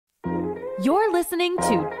You're listening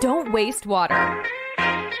to Don't Waste Water.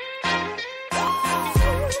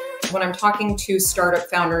 When I'm talking to startup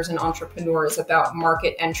founders and entrepreneurs about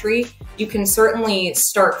market entry, you can certainly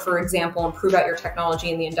start, for example, and prove out your technology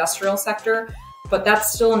in the industrial sector, but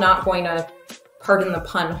that's still not going to, pardon the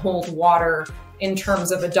pun, hold water in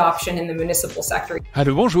terms of adoption in the municipal sector.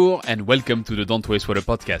 Hello, bonjour, and welcome to the Don't Waste Water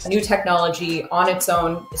podcast. New technology on its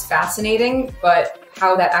own is fascinating, but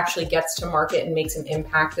how that actually gets to market and makes an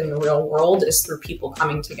impact in the real world is through people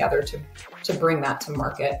coming together to bring that to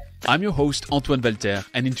market. I'm your host, Antoine Walter,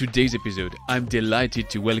 and in today's episode, I'm delighted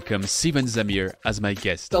to welcome Sivan Zamir as my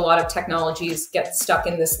guest. A lot of technologies get stuck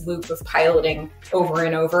in this loop of piloting over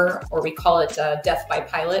and over, or we call it death by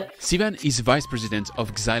pilot. Sivan is Vice President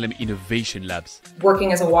of Xylem Innovation Labs.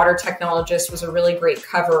 Working as a water technologist was a really great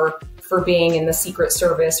cover for being in the Secret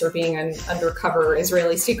Service or being an undercover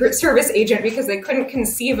Israeli Secret Service agent, because they couldn't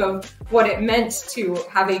conceive of what it meant to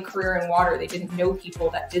have a career in water. They didn't know people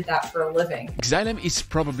that did that for a living. Xylem is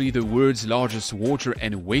probably the world's largest water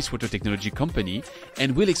and wastewater technology company,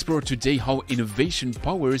 and we'll explore today how innovation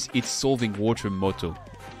powers its solving water motto.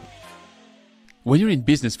 When you're in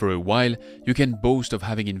business for a while, you can boast of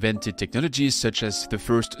having invented technologies such as the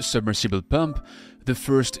first submersible pump, the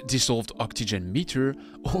first dissolved oxygen meter,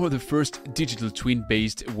 or the first digital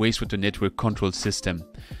twin-based wastewater network control system.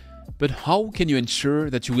 But how can you ensure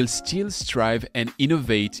that you will still strive and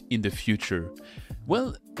innovate in the future?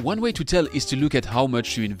 Well, one way to tell is to look at how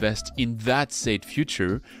much you invest in that said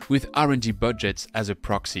future with R&D budgets as a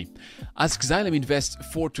proxy. As Xylem invests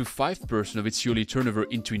 4 to 5% of its yearly turnover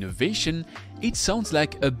into innovation, it sounds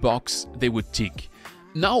like a box they would tick.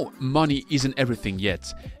 Now, money isn't everything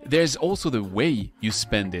yet. There's also the way you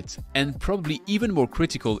spend it, and probably even more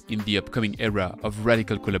critical in the upcoming era of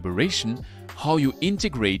radical collaboration, how you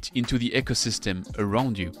integrate into the ecosystem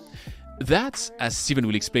around you. That's, as Sivan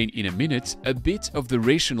will explain in a minute, a bit of the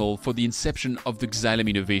rationale for the inception of the Xylem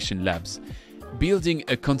Innovation Labs. Building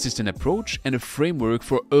a consistent approach and a framework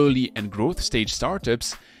for early and growth stage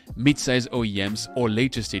startups, mid-size OEMs or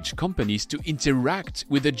later stage companies to interact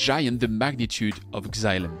with a giant the magnitude of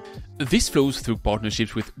Xylem. This flows through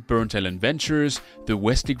partnerships with Burnt Island Ventures, the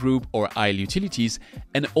Wesley Group or Isle Utilities,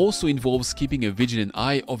 and also involves keeping a vigilant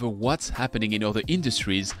eye over what's happening in other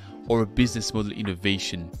industries or business model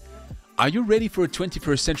innovation. Are you ready for a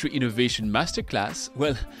 21st Century Innovation Masterclass?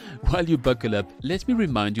 Well, while you buckle up, let me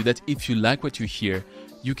remind you that if you like what you hear,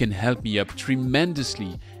 you can help me up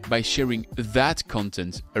tremendously by sharing that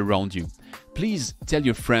content around you. Please tell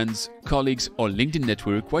your friends, colleagues, or LinkedIn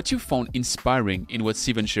network what you found inspiring in what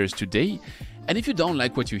Sivan shares today. And if you don't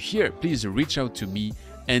like what you hear, please reach out to me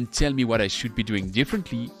and tell me what I should be doing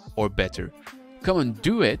differently or better. Come and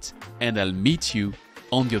do it, and I'll meet you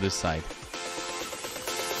on the other side.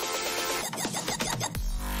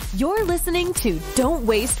 You're listening to Don't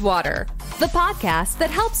Waste Water, the podcast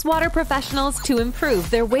that helps water professionals to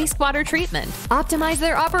improve their wastewater treatment, optimize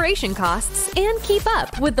their operation costs, and keep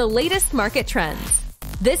up with the latest market trends.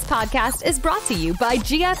 This podcast is brought to you by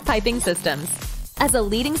GF Piping Systems. As a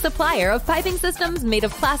leading supplier of piping systems made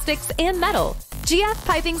of plastics and metal, GF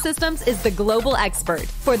Piping Systems is the global expert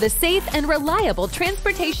for the safe and reliable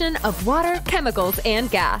transportation of water, chemicals,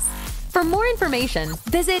 and gas. For more information,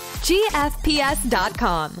 visit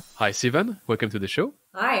gfps.com. Hi Sivan, welcome to the show.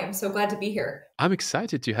 Hi, I'm so glad to be here. I'm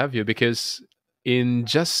excited to have you because in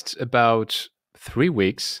just about 3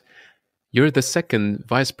 weeks, you're the second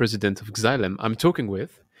vice president of Xylem I'm talking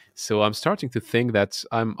with. So I'm starting to think that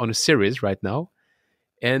I'm on a series right now.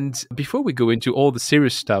 And before we go into all the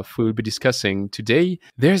serious stuff we will be discussing today,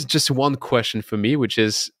 there's just one question for me, which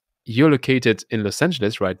is you're located in Los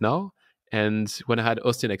Angeles right now. And when I had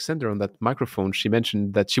Austin Alexander on that microphone, she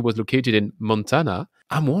mentioned that she was located in Montana.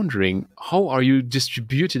 I'm wondering, how are you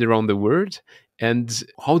distributed around the world? And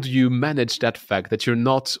how do you manage that fact that you're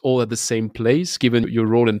not all at the same place, given your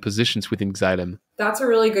role and positions within Xylem? That's a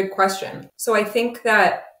really good question. So I think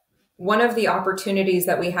that one of the opportunities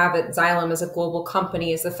that we have at Xylem as a global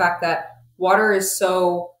company is the fact that water is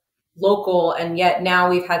so local, and yet now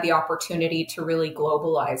we've had the opportunity to really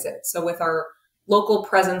globalize it. So with our local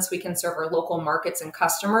presence, we can serve our local markets and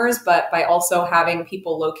customers, but by also having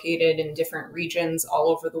people located in different regions all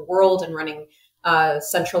over the world and running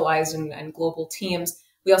centralized and global teams,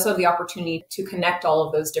 we also have the opportunity to connect all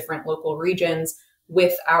of those different local regions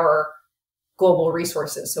with our global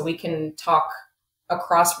resources. So we can talk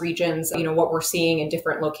across regions, what we're seeing in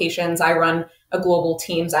different locations. I run a global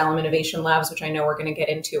team, Xylem Innovation Labs, which I know we're going to get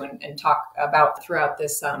into and talk about throughout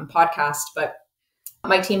this podcast. But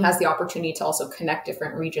my team has the opportunity to also connect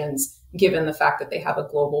different regions, given the fact that they have a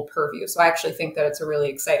global purview. So I actually think that it's a really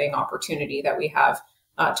exciting opportunity that we have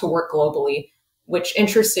to work globally, which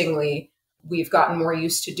interestingly, we've gotten more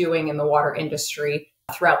used to doing in the water industry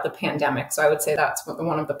throughout the pandemic. So I would say that's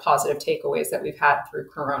one of the positive takeaways that we've had through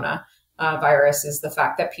Corona virus is the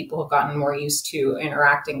fact that people have gotten more used to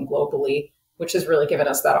interacting globally, which has really given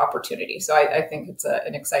us that opportunity. So I think it's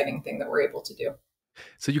an exciting thing that we're able to do.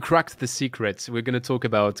 So you cracked the secret. We're going to talk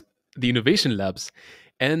about the Innovation Labs.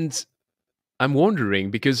 And I'm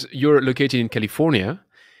wondering, because you're located in California,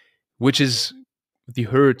 which is the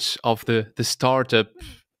heart of the startup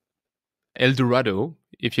El Dorado,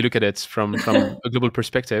 if you look at it from a global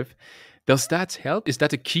perspective, does that help? Is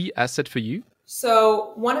that a key asset for you?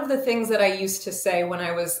 So one of the things that I used to say when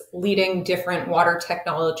I was leading different water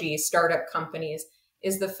technology startup companies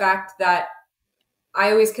is the fact that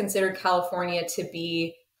I always considered California to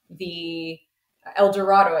be the El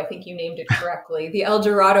Dorado, I think you named it correctly, the El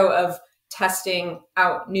Dorado of testing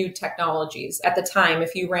out new technologies. At the time,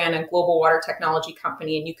 if you ran a global water technology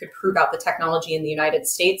company and you could prove out the technology in the United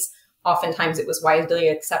States, oftentimes it was widely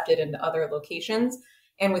accepted in other locations.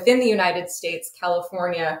 And within the United States,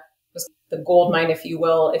 California was the gold mine, if you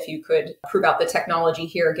will, if you could prove out the technology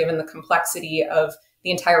here, given the complexity of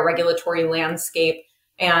the entire regulatory landscape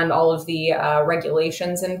and all of the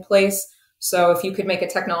regulations in place. So if you could make a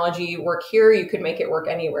technology work here, you could make it work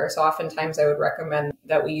anywhere. So oftentimes I would recommend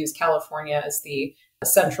that we use California as the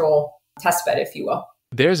central test bed, if you will.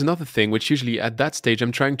 There's another thing, which usually at that stage,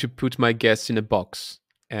 I'm trying to put my guests in a box.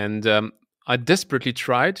 And I desperately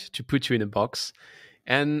tried to put you in a box.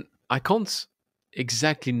 And I can't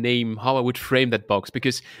exactly name how I would frame that box,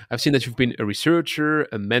 because I've seen that you've been a researcher,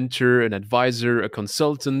 a mentor, an advisor, a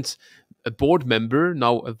consultant, a board member,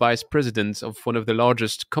 now a vice president of one of the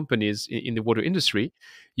largest companies in the water industry.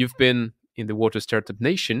 You've been in the water startup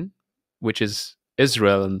nation, which is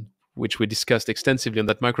Israel, and which we discussed extensively on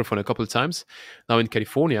that microphone a couple of times. Now in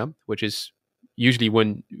California, which is usually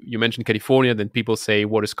when you mention California, then people say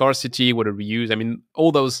water scarcity, water reuse. I mean,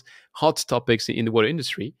 all those hot topics in the water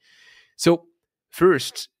industry. So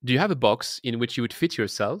first, do you have a box in which you would fit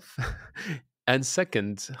yourself? And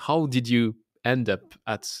second, how did you end up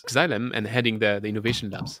at Xylem and heading the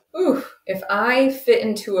Innovation Labs? Ooh, if I fit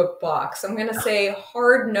into a box, I'm going to say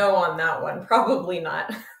hard no on that one. Probably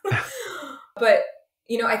not. But,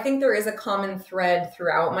 I think there is a common thread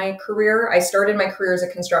throughout my career. I started my career as a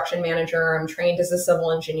construction manager. I'm trained as a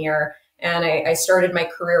civil engineer. And I started my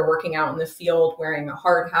career working out in the field, wearing a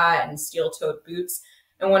hard hat and steel-toed boots.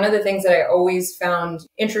 And one of the things that I always found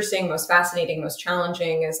interesting, most fascinating, most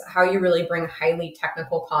challenging is how you really bring highly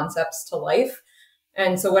technical concepts to life.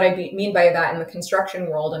 And so what I mean by that in the construction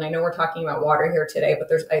world, and I know we're talking about water here today,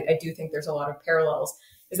 but I do think there's a lot of parallels,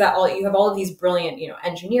 is that you have all of these brilliant,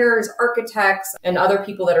 engineers, architects, and other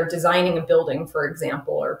people that are designing a building, for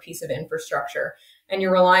example, or a piece of infrastructure. And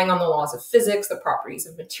you're relying on the laws of physics, the properties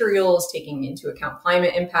of materials, taking into account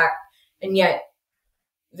climate impact. And yet,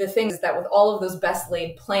 the thing is that with all of those best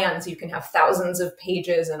laid plans, you can have thousands of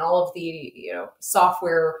pages and all of the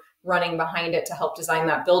software running behind it to help design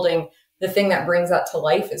that building. The thing that brings that to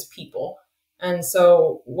life is people. And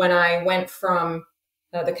so when I went from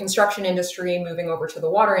the construction industry, moving over to the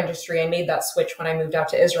water industry, I made that switch when I moved out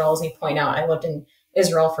to Israel. As you point out, I lived in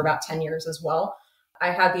Israel for about 10 years as well.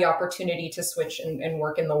 I had the opportunity to switch and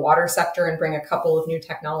work in the water sector and bring a couple of new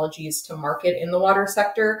technologies to market in the water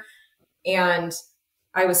sector. And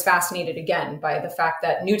I was fascinated again by the fact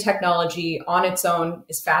that new technology on its own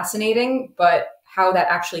is fascinating, but how that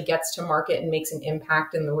actually gets to market and makes an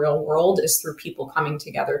impact in the real world is through people coming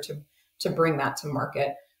together to bring that to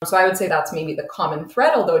market. So I would say that's maybe the common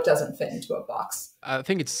thread, although it doesn't fit into a box. I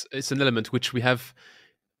think it's an element which we have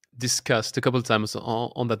discussed a couple of times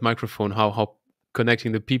on that microphone, how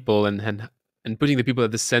connecting the people and putting the people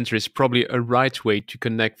at the center is probably a right way to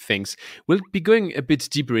connect things. We'll be going a bit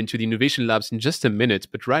deeper into the Innovation Labs in just a minute,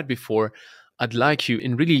 but right before, I'd like you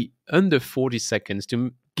in really under 40 seconds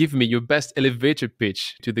to give me your best elevator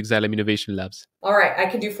pitch to the Xylem Innovation Labs. All right, I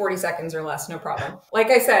can do 40 seconds or less, no problem. Like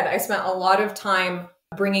I said, I spent a lot of time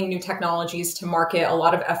bringing new technologies to market, a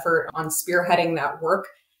lot of effort on spearheading that work.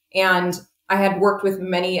 And I had worked with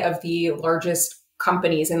many of the largest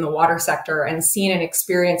companies in the water sector and seen and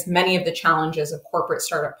experienced many of the challenges of corporate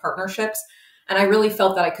startup partnerships. And I really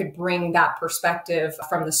felt that I could bring that perspective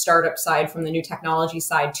from the startup side, from the new technology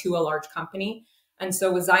side to a large company. And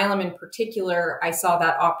so with Xylem in particular, I saw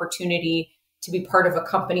that opportunity to be part of a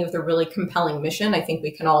company with a really compelling mission. I think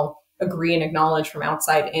we can all agree and acknowledge from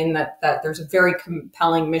outside in that there's a very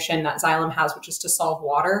compelling mission that Xylem has, which is to solve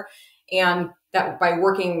water. And that by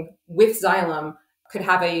working with Xylem, could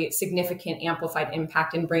have a significant amplified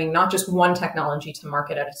impact in bringing not just one technology to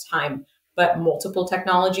market at a time, but multiple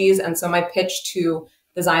technologies. And so my pitch to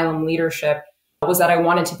the Xylem leadership was that I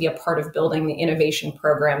wanted to be a part of building the innovation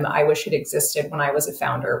program that I wish had existed when I was a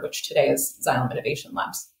founder, which today is Xylem Innovation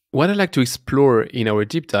Labs. What I'd like to explore in our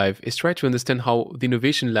deep dive is try to understand how the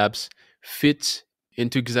Innovation Labs fit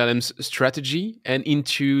into Xylem's strategy and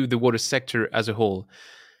into the water sector as a whole.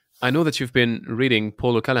 I know that you've been reading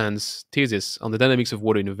Paul O'Callaghan's thesis on the dynamics of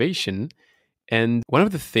water innovation. And one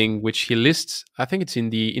of the things which he lists, I think it's in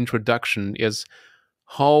the introduction, is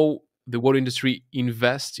how the water industry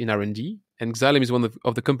invests in R&D. And Xylem is one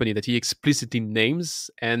of the company that he explicitly names.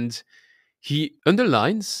 And he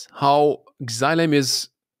underlines how Xylem is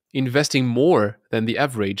investing more than the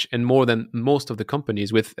average and more than most of the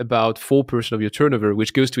companies, with about 4% of your turnover,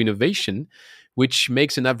 which goes to innovation, which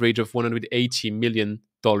makes an average of $180 million.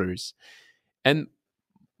 And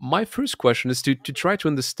my first question is to try to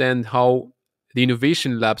understand how the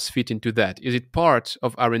innovation labs fit into that. Is it part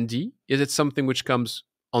of R&D? Is it something which comes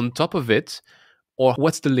on top of it? Or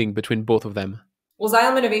what's the link between both of them? Well,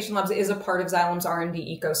 Xylem Innovation Labs is a part of Xylem's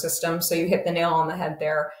R&D ecosystem. So you hit the nail on the head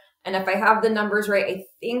there. And if I have the numbers right, I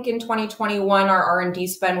think in 2021, our R&D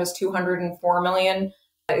spend was $204 million,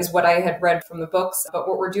 is what I had read from the books. But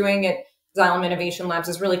what we're doing at Xylem Innovation Labs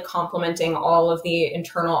is really complementing all of the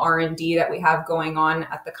internal R&D that we have going on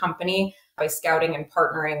at the company by scouting and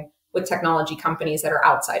partnering with technology companies that are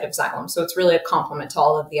outside of Xylem. So it's really a complement to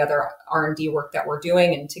all of the other R&D work that we're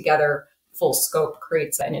doing, and together, full scope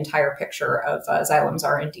creates an entire picture of Xylem's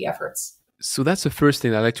R&D efforts. So that's the first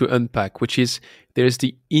thing I'd like to unpack, which is there's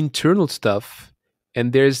the internal stuff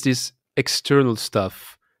and there's this external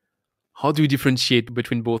stuff. How do you differentiate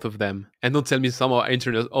between both of them? And don't tell me some are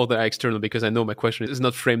internal, other are external, because I know my question is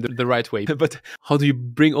not framed the right way. But how do you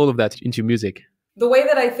bring all of that into music? The way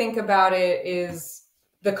that I think about it is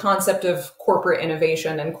the concept of corporate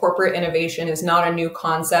innovation. And corporate innovation is not a new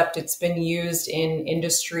concept. It's been used in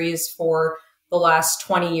industries for the last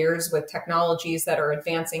 20 years with technologies that are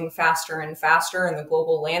advancing faster and faster in the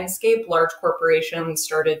global landscape. Large corporations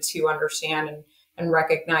started to understand and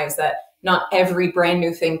recognize that not every brand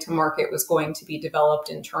new thing to market was going to be developed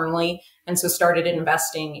internally. And so started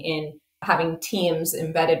investing in having teams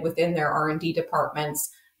embedded within their R&D departments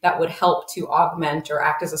that would help to augment or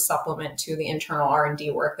act as a supplement to the internal R&D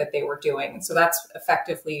work that they were doing. And so that's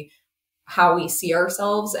effectively how we see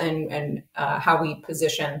ourselves and how we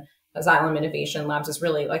position Xylem Innovation Labs is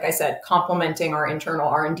really, like I said, complementing our internal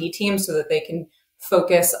R&D team so that they can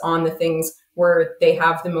focus on the things where they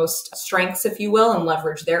have the most strengths, if you will, and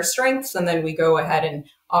leverage their strengths. And then we go ahead and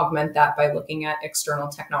augment that by looking at external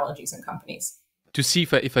technologies and companies. To see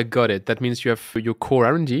if I got it, that means you have your core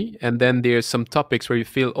R&D, and then there's some topics where you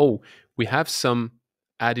feel, oh, we have some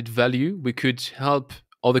added value. We could help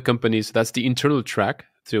other companies. That's the internal track.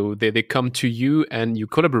 So they come to you and you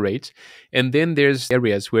collaborate. And then there's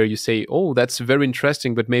areas where you say, oh, that's very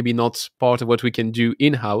interesting, but maybe not part of what we can do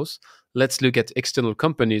in-house. Let's look at external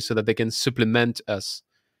companies so that they can supplement us.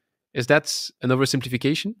 Is that an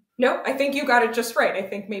oversimplification? No, I think you got it just right. I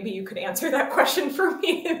think maybe you could answer that question for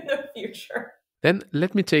me in the future. Then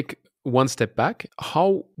let me take one step back.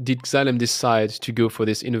 How did Xylem decide to go for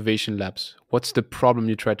this innovation labs? What's the problem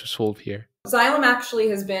you try to solve here? Xylem actually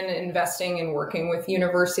has been investing and working with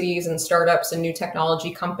universities and startups and new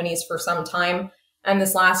technology companies for some time. And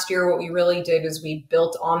this last year, what we really did is we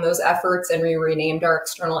built on those efforts and we renamed our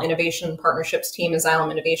external innovation partnerships team as Xylem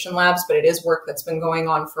Innovation Labs, but it is work that's been going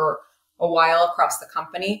on for a while across the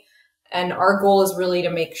company. And our goal is really to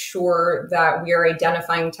make sure that we are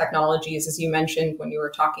identifying technologies, as you mentioned when you were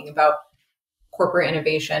talking about corporate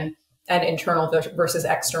innovation and internal versus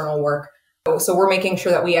external work. So we're making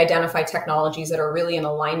sure that we identify technologies that are really in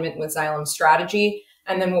alignment with Xylem's strategy.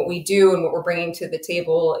 And then what we do and what we're bringing to the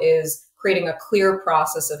table is creating a clear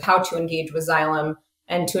process of how to engage with Xylem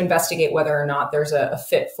and to investigate whether or not there's a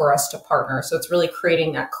fit for us to partner. So it's really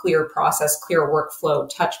creating that clear process, clear workflow,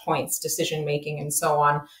 touch points, decision-making, and so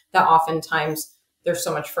on, that oftentimes there's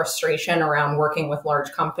so much frustration around working with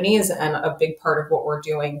large companies. And a big part of what we're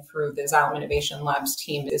doing through the Xylem Innovation Labs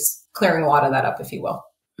team is clearing a lot of that up, if you will.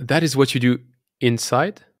 That is what you do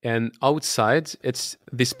inside, and outside, it's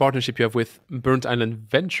this partnership you have with Burnt Island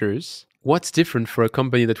Ventures. What's different for a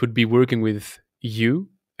company that would be working with you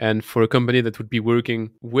and for a company that would be working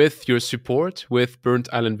with your support with Burnt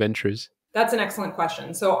Island Ventures? That's an excellent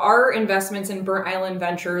question. So our investments in Burnt Island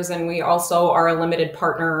Ventures, and we also are a limited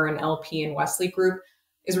partner and LP in Wesley Group,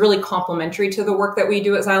 is really complementary to the work that we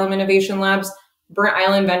do at Xylem Innovation Labs. Burnt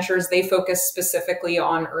Island Ventures, they focus specifically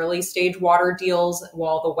on early stage water deals,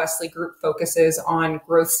 while the Wesley Group focuses on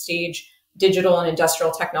growth stage digital and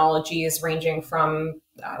industrial technologies ranging from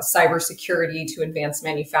cybersecurity to advanced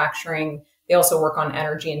manufacturing. They also work on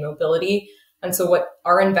energy and mobility. And so what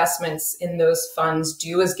our investments in those funds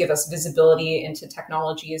do is give us visibility into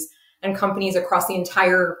technologies and companies across the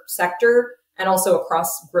entire sector and also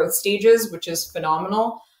across growth stages, which is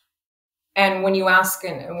phenomenal. And when you ask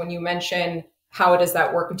and when you mention how does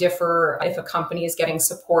that work differ if a company is getting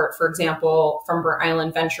support, for example, from Burnt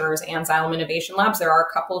Island Ventures and Xylem Innovation Labs, there are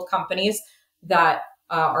a couple of companies that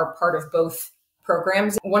are part of both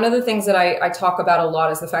programs. One of the things that I talk about a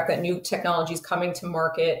lot is the fact that new technologies coming to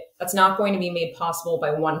market, that's not going to be made possible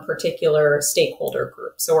by one particular stakeholder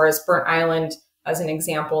group. So whereas Burnt Island, as an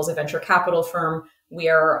example, is a venture capital firm, we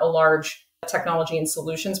are a large technology and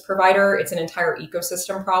solutions provider. It's an entire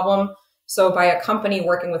ecosystem problem. So by a company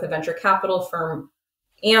working with a venture capital firm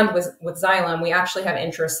and with Xylem, we actually have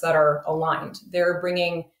interests that are aligned. They're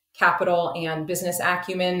bringing capital and business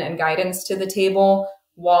acumen and guidance to the table,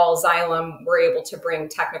 while Xylem, we're able to bring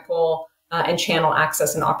technical and channel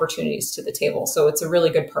access and opportunities to the table. So it's a really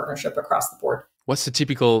good partnership across the board. What's the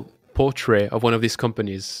typical portrait of one of these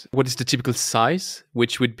companies? What is the typical size,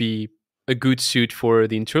 which would be a good suit for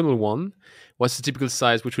the internal one? What's the typical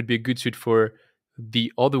size, which would be a good suit for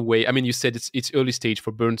the other way? I mean, you said it's early stage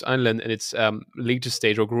for Burnt Island and it's later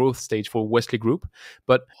stage or growth stage for Wesley Group.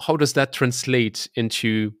 But how does that translate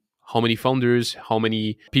into how many founders, how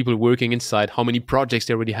many people working inside, how many projects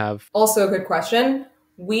they already have? Also a good question.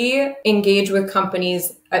 We engage with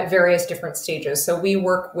companies at various different stages. So we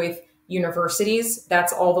work with universities.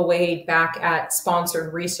 That's all the way back at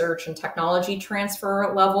sponsored research and technology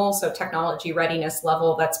transfer level. So technology readiness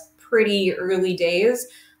level, that's pretty early days,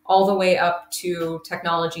 all the way up to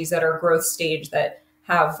technologies that are growth stage that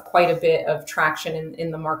have quite a bit of traction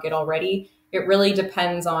in the market already. It really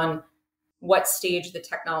depends on what stage the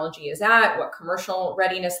technology is at, what commercial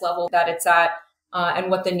readiness level that it's at, and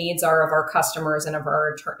what the needs are of our customers and of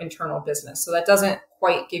our internal business. So that doesn't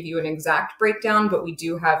quite give you an exact breakdown, but we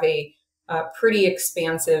do have a pretty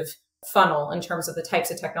expansive funnel in terms of the types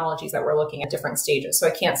of technologies that we're looking at different stages. So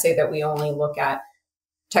I can't say that we only look at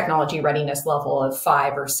technology readiness level of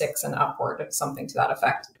 5 or 6 and upward, something to that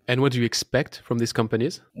effect. And what do you expect from these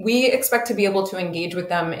companies? We expect to be able to engage with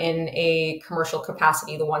them in a commercial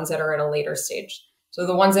capacity, the ones that are at a later stage. So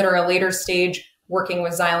the ones that are at a later stage, working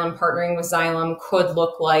with Xylem, partnering with Xylem could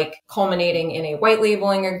look like culminating in a white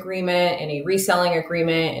labeling agreement, in a reselling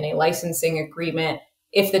agreement, in a licensing agreement,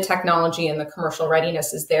 if the technology and the commercial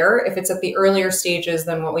readiness is there. If it's at the earlier stages,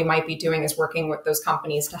 then what we might be doing is working with those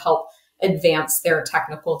companies to help advance their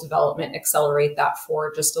technical development, accelerate that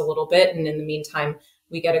forward just a little bit. And in the meantime,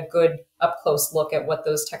 we get a good up close look at what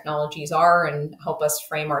those technologies are and help us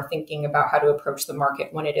frame our thinking about how to approach the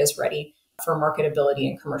market when it is ready for marketability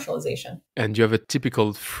and commercialization. And you have a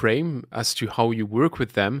typical frame as to how you work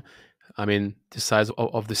with them? I mean, the size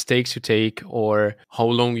of the stakes you take, or how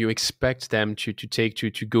long you expect them to take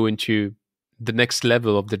to go into the next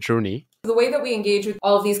level of the journey? The way that we engage with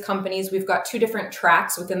all of these companies, we've got 2 different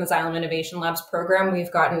tracks within the Xylem Innovation Labs program.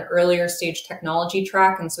 We've got an earlier stage technology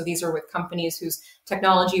track. And so these are with companies whose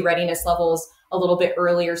technology readiness level is a little bit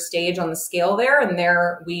earlier stage on the scale there. And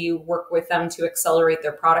there we work with them to accelerate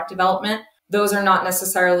their product development. Those are not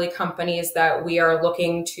necessarily companies that we are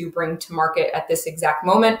looking to bring to market at this exact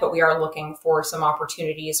moment, but we are looking for some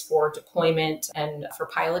opportunities for deployment and for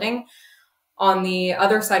piloting. On the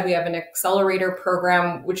other side, we have an accelerator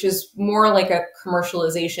program, which is more like a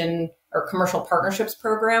commercialization or commercial partnerships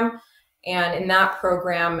program. And in that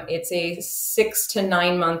program, it's a 6 to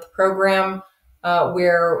 9 month program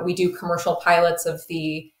where we do commercial pilots of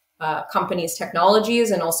the company's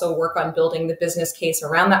technologies and also work on building the business case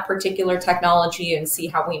around that particular technology and see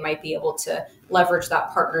how we might be able to leverage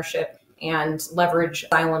that partnership and leverage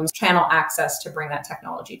Xylem's channel access to bring that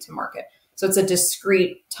technology to market. So it's a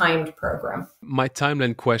discrete timed program. My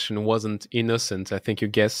timeline question wasn't innocent, I think you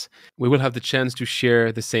guess. We will have the chance to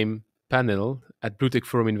share the same panel at Blue Tech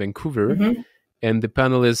Forum in Vancouver. Mm-hmm. And the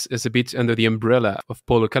panel is a bit under the umbrella of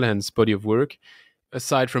Paul O'Callaghan's body of work.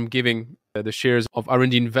 Aside from giving the shares of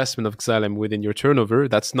R&D investment of Xylem within your turnover,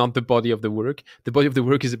 that's not the body of the work. The body of the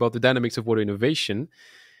work is about the dynamics of water innovation.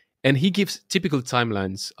 And he gives typical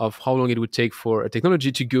timelines of how long it would take for a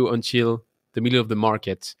technology to go until the middle of the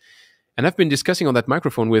market. And I've been discussing on that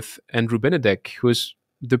microphone with Andrew Benedek, who's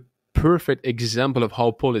the perfect example of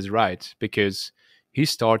how Paul is right, because he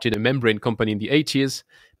started a membrane company in the 80s,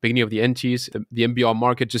 beginning of the 90s. The MBR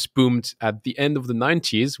market just boomed at the end of the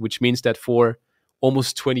 90s, which means that for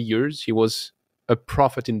almost 20 years, he was a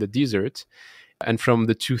prophet in the desert. And from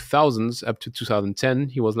the 2000s up to 2010,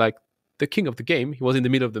 he was like the king of the game. He was in the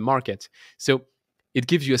middle of the market. So it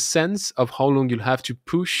gives you a sense of how long you'll have to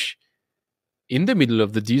push in the middle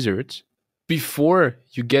of the desert before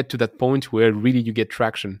you get to that point where really you get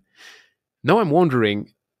traction. Now I'm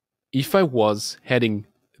wondering, if I was heading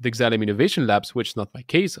the Xylem Innovation Labs, which is not my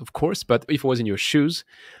case, of course, but if I was in your shoes,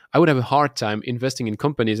 I would have a hard time investing in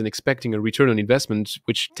companies and expecting a return on investment,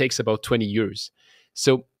 which takes about 20 years.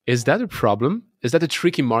 So is that a problem? Is that a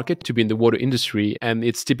tricky market to be in the water industry and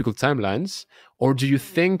its typical timelines? Or do you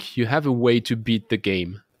think you have a way to beat the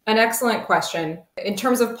game? An excellent question. In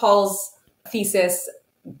terms of Paul's thesis,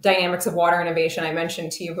 Dynamics of Water Innovation, I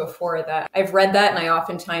mentioned to you before that I've read that, and I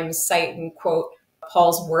oftentimes cite and quote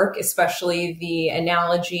Paul's work, especially the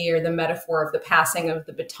analogy or the metaphor of the passing of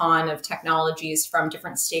the baton of technologies from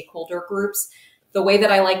different stakeholder groups. The way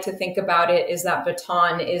that I like to think about it is that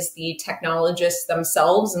baton is the technologists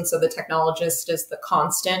themselves. And so the technologist is the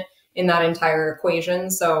constant in that entire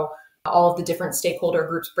equation. So all of the different stakeholder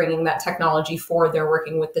groups bringing that technology forward, they're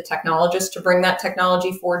working with the technologist to bring that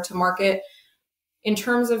technology forward to market. In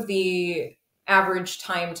terms of the average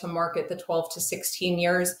time to market, the 12 to 16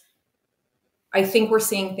 years, I think we're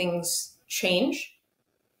seeing things change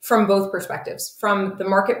from both perspectives. From the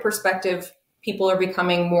market perspective, people are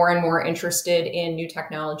becoming more and more interested in new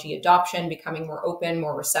technology adoption, becoming more open,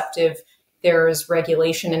 more receptive. There's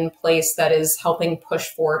regulation in place that is helping push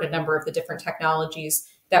forward a number of the different technologies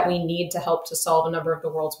that we need to help to solve a number of the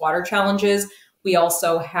world's water challenges. We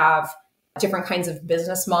also have different kinds of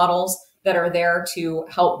business models that are there to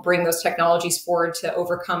help bring those technologies forward to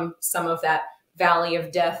overcome some of that valley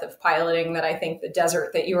of death of piloting that I think the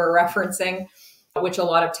desert that you were referencing, which a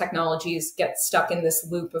lot of technologies get stuck in this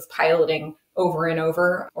loop of piloting over and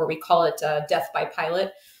over, or we call it death by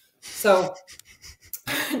pilot. So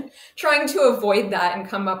trying to avoid that and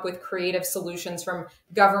come up with creative solutions from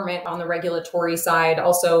government on the regulatory side,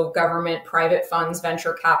 also government, private funds,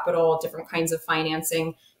 venture capital, different kinds of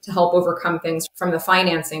financing to help overcome things from the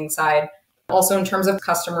financing side. Also, in terms of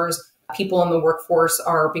customers, people in the workforce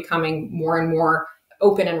are becoming more and more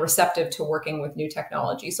open and receptive to working with new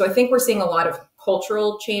technology. So I think we're seeing a lot of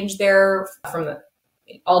cultural change there from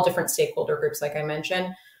all different stakeholder groups, like I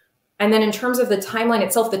mentioned. And then in terms of the timeline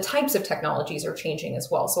itself, the types of technologies are changing as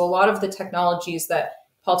well. So a lot of the technologies that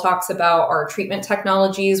Paul talks about are treatment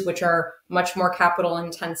technologies, which are much more capital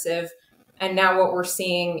intensive. And now what we're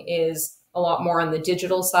seeing is a lot more on the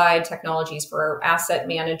digital side, technologies for asset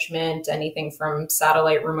management, anything from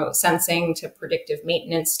satellite remote sensing to predictive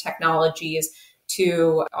maintenance technologies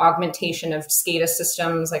to augmentation of SCADA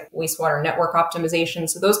systems like wastewater network optimization.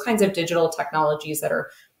 So those kinds of digital technologies that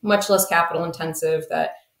are much less capital intensive,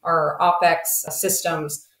 that are OpEx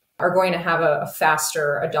systems, are going to have a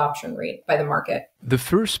faster adoption rate by the market. The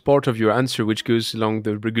first part of your answer, which goes along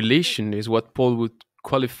the regulation, is what Paul would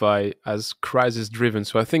qualify as crisis driven.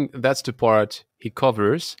 So I think that's the part he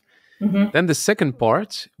covers. Mm-hmm. Then the second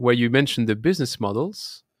part, where you mentioned the business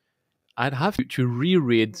models, I'd have to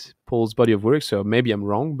reread Paul's body of work. So maybe I'm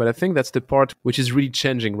wrong, but I think that's the part which is really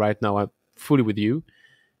changing right now. I'm fully with you.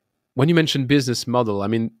 When you mention business model, I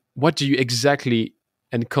mean, what do you exactly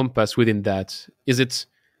encompass within that? Is it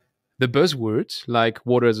the buzzword like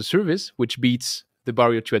water as a service, which beats the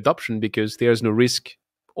barrier to adoption because there's no risk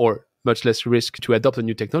or much less risk to adopt a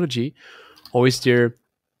new technology? Or is there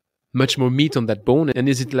much more meat on that bone? And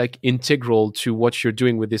is it like integral to what you're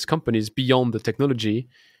doing with these companies beyond the technology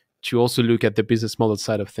to also look at the business model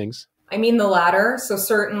side of things? I mean, the latter. So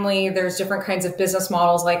certainly there's different kinds of business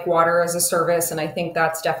models like water as a service. And I think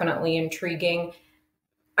that's definitely intriguing.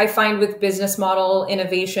 I find with business model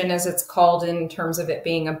innovation, as it's called in terms of it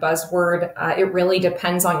being a buzzword, it really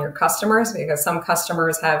depends on your customers, because some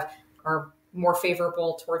customers are more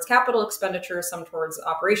favorable towards capital expenditures, some towards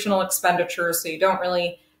operational expenditures. So you don't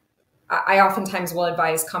really, I oftentimes will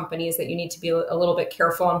advise companies that you need to be a little bit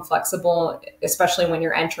careful and flexible, especially when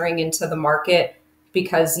you're entering into the market,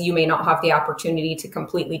 because you may not have the opportunity to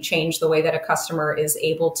completely change the way that a customer is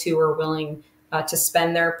able to or willing to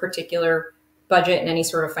spend their particular budget in any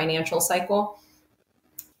sort of financial cycle.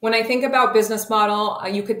 When I think about business model,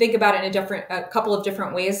 you could think about it in a couple of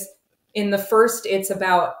different ways. In the first, it's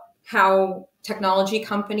about how technology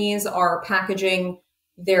companies are packaging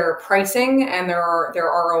their pricing and their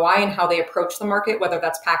ROI and how they approach the market, whether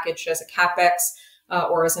that's packaged as a CapEx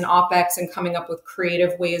or as an OpEx, and coming up with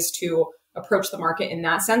creative ways to approach the market in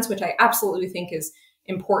that sense, which I absolutely think is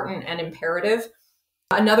important and imperative.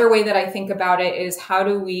 Another way that I think about it is how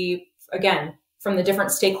do we, again, from the different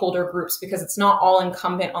stakeholder groups, because it's not all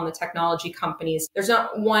incumbent on the technology companies. There's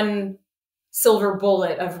not one silver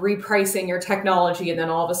bullet of repricing your technology and then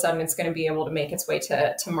all of a sudden it's going to be able to make its way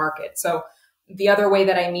to market. So the other way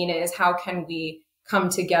that I mean it is how can we come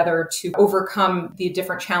together to overcome the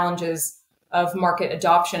different challenges of market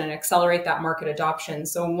adoption and accelerate that market adoption.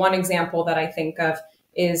 So one example that I think of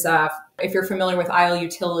is if you're familiar with IL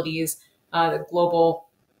utilities, the global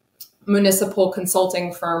municipal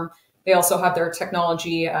consulting firm. They also have their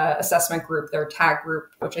technology assessment group, their TAG group,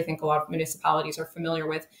 which I think a lot of municipalities are familiar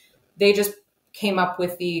with. They just came up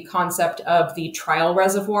with the concept of the trial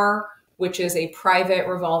reservoir, which is a private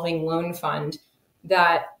revolving loan fund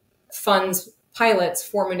that funds pilots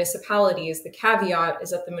for municipalities. The caveat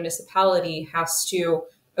is that the municipality has to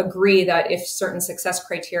agree that if certain success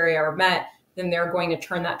criteria are met, then they're going to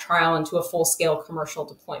turn that trial into a full-scale commercial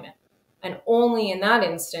deployment. And only in that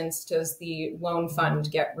instance does the loan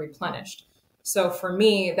fund get replenished. So for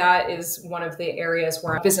me, that is one of the areas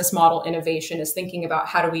where business model innovation is thinking about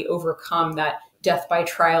how do we overcome that death by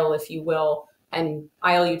trial, if you will, and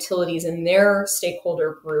IL Utilities and their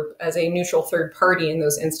stakeholder group as a neutral third party in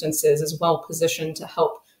those instances is well positioned to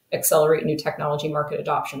help accelerate new technology market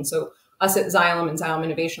adoption. So us at Xylem and Xylem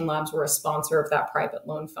Innovation Labs were a sponsor of that private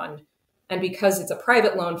loan fund. And because it's a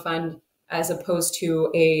private loan fund, as opposed to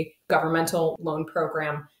a governmental loan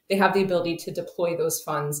program, they have the ability to deploy those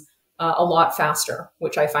funds a lot faster,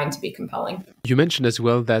 which I find to be compelling. You mentioned as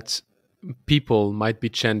well that people might be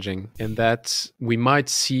changing and that we might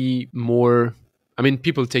see more,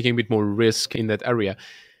 people taking a bit more risk in that area.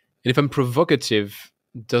 And if I'm provocative,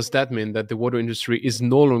 does that mean that the water industry is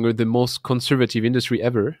no longer the most conservative industry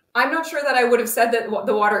ever? I'm not sure that I would have said that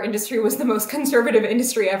the water industry was the most conservative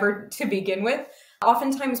industry ever to begin with.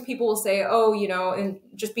 Oftentimes people will say, and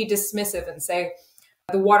just be dismissive and say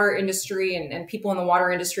the water industry and people in the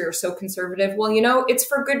water industry are so conservative. Well, it's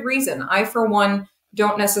for good reason. I, for one,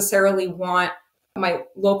 don't necessarily want my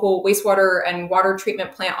local wastewater and water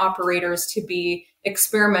treatment plant operators to be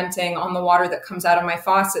experimenting on the water that comes out of my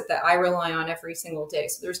faucet that I rely on every single day.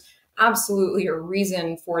 So there's absolutely a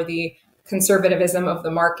reason for the conservatism of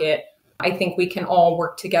the market. I think we can all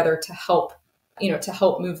work together to help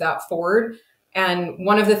move that forward. And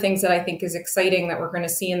one of the things that I think is exciting that we're going to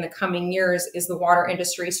see in the coming years is the water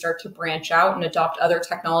industry start to branch out and adopt other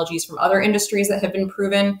technologies from other industries that have been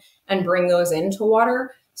proven and bring those into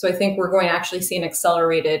water. So I think we're going to actually see an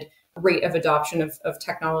accelerated rate of adoption of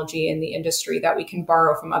technology in the industry that we can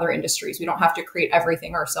borrow from other industries. We don't have to create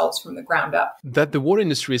everything ourselves from the ground up. That the water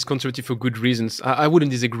industry is conservative for good reasons, I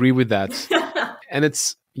wouldn't disagree with that. And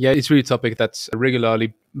it's really a topic that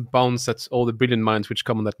regularly bounces at all the brilliant minds which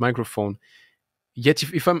come on that microphone. Yet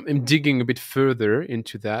if I'm digging a bit further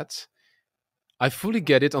into that, I fully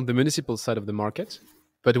get it on the municipal side of the market.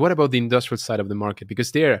 But what about the industrial side of the market?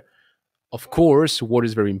 Because there, of course, water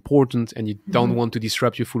is very important and you don't want to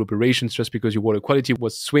disrupt your full operations just because your water quality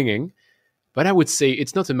was swinging. But I would say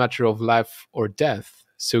it's not a matter of life or death.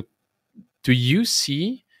 So do you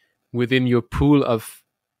see within your pool of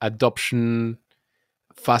adoption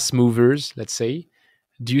fast movers, let's say,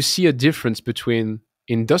 do you see a difference between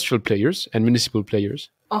industrial players and municipal players?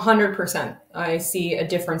 100%. I see a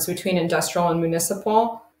difference between industrial and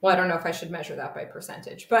municipal. Well, I don't know if I should measure that by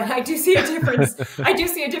percentage, but I do see a difference. I do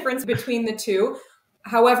see a difference between the two.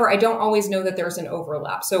 However, I don't always know that there's an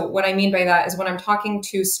overlap. So what I mean by that is when I'm talking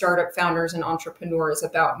to startup founders and entrepreneurs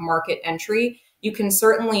about market entry, you can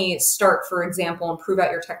certainly start, for example, and prove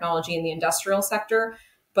out your technology in the industrial sector,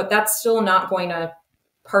 but that's still not going to,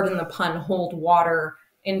 pardon the pun, hold water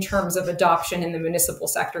in terms of adoption in the municipal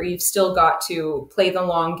sector. You've still got to play the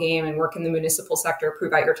long game and work in the municipal sector,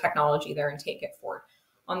 prove out your technology there and take it forward.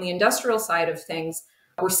 On the industrial side of things,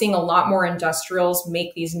 we're seeing a lot more industrials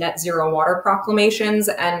make these net zero water proclamations.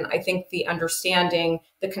 And I think the understanding,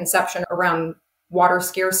 the conception around water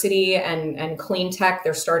scarcity and clean tech,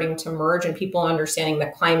 they're starting to merge, and people understanding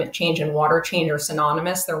that climate change and water change are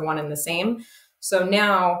synonymous. They're one and the same. So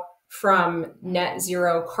now from net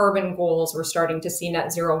zero carbon goals, we're starting to see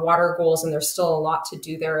net zero water goals, and there's still a lot to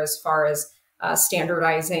do there as far as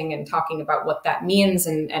standardizing and talking about what that means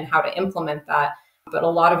and how to implement that. But a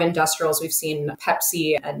lot of industrials, we've seen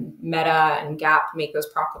Pepsi and Meta and Gap make those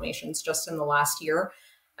proclamations just in the last year.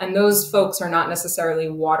 And those folks are not necessarily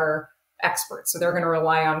water experts. So they're going to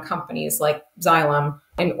rely on companies like Xylem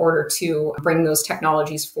in order to bring those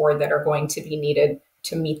technologies forward that are going to be needed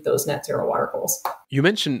to meet those net zero water goals. You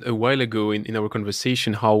mentioned a while ago in our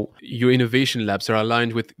conversation how your innovation labs are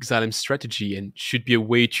aligned with Xylem's strategy and should be a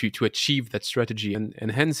way to achieve that strategy.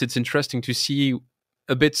 And hence it's interesting to see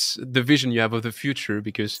a bit the vision you have of the future,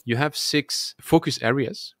 because you have 6 focus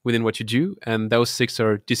areas within what you do. And those 6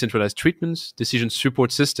 are decentralized treatments, decision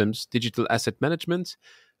support systems, digital asset management,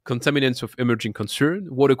 contaminants of emerging concern,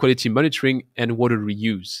 water quality monitoring, and water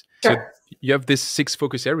reuse. Sure. So you have these 6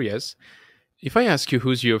 focus areas. If I ask you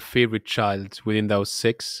who's your favorite child within those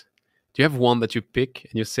 6, do you have one that you pick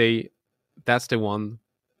and you say, that's the one?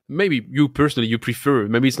 Maybe you personally, you prefer,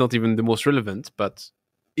 maybe it's not even the most relevant, but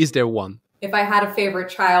is there one? If I had a favorite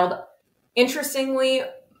child, Interestingly,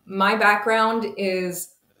 my background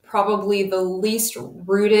is probably the least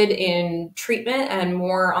rooted in treatment and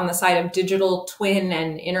more on the side of digital twin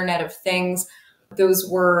and Internet of Things. Those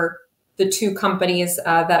were the two companies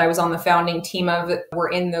that I was on the founding team of that were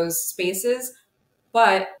in those spaces.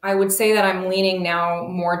 But I would say that I'm leaning now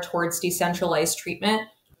more towards decentralized treatment.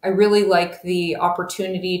 I really like the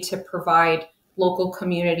opportunity to provide local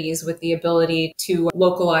communities with the ability to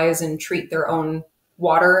localize and treat their own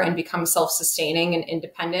water and become self-sustaining and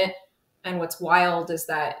independent. And what's wild is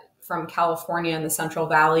that from California and the Central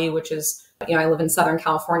Valley, which is, I live in Southern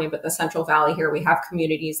California, but the Central Valley here, we have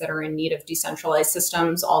communities that are in need of decentralized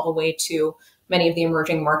systems all the way to many of the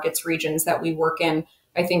emerging markets regions that we work in.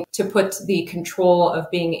 I think to put the control of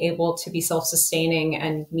being able to be self-sustaining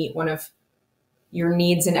and meet one of your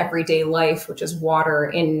needs in everyday life, which is water,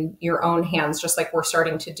 in your own hands, just like we're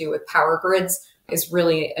starting to do with power grids, is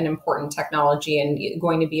really an important technology and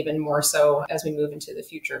going to be even more so as we move into the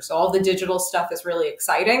future. So all the digital stuff is really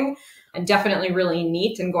exciting and definitely really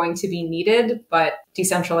neat and going to be needed. But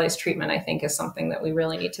decentralized treatment, I think, is something that we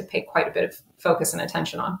really need to pay quite a bit of focus and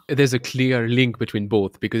attention on. There's a clear link between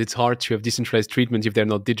both, because it's hard to have decentralized treatment if they're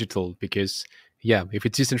not digital, because if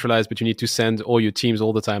it's decentralized, but you need to send all your teams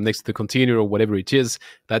all the time next to the container or whatever it is,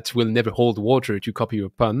 that will never hold water, to copy your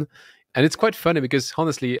pun. And it's quite funny because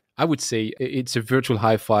honestly, I would say it's a virtual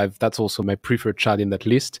high five. That's also my preferred child in that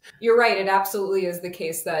list. You're right. It absolutely is the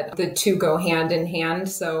case that the two go hand in hand.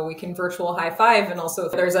 So we can virtual high five, and also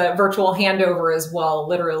there's a virtual handover as well,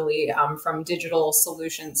 literally from digital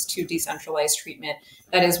solutions to decentralized treatment.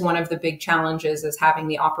 That is one of the big challenges, is having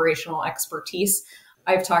the operational expertise.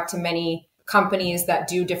 I've talked to many companies that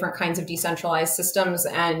do different kinds of decentralized systems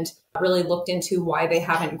and really looked into why they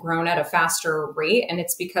haven't grown at a faster rate. And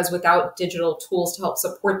it's because without digital tools to help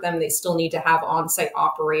support them, they still need to have on-site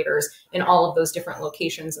operators in all of those different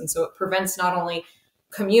locations. And so it prevents not only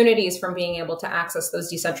communities from being able to access those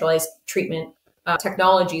decentralized treatment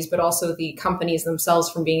technologies, but also the companies themselves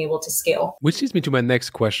from being able to scale. Which leads me to my next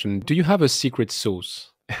question. Do you have a secret sauce?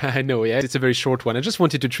 I know, it's a very short one. I just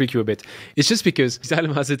wanted to trick you a bit. It's just because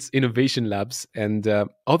Xylem has its innovation labs, and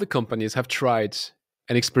other companies have tried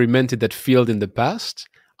and experimented that field in the past.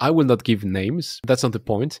 I will not give names. That's not the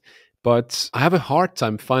point. But I have a hard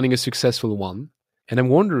time finding a successful one. And I'm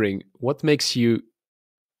wondering, what makes you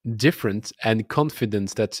different and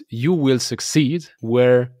confident that you will succeed,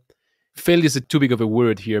 where failure is too big of a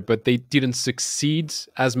word here, but they didn't succeed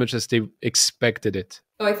as much as they expected it?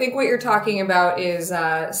 So I think what you're talking about is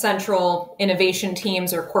central innovation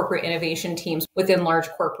teams or corporate innovation teams within large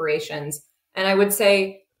corporations. And I would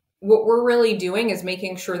say what we're really doing is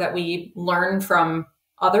making sure that we learn from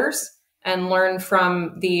others and learn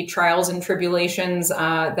from the trials and tribulations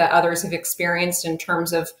that others have experienced in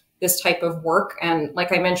terms of this type of work. And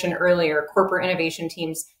like I mentioned earlier, corporate innovation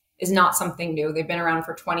teams is not something new. They've been around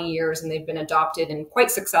for 20 years and they've been adopted and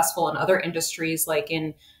quite successful in other industries, like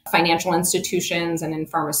in financial institutions and in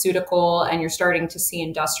pharmaceutical. And you're starting to see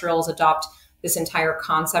industrials adopt this entire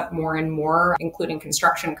concept more and more, including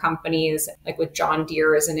construction companies, like with John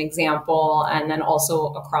Deere as an example, and then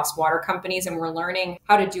also across water companies. And we're learning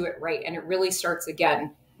how to do it right. And it really starts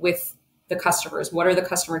again with the customers. What are the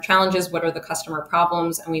customer challenges? What are the customer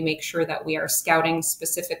problems? And we make sure that we are scouting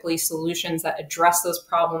specifically solutions that address those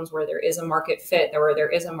problems where there is a market fit, or where there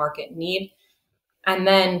is a market need. And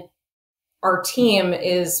then our team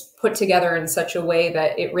is put together in such a way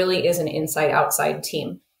that it really is an inside-outside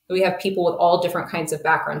team. We have people with all different kinds of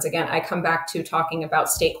backgrounds. Again, I come back to talking about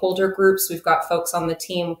stakeholder groups. We've got folks on the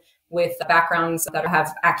team with backgrounds that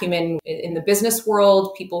have acumen in the business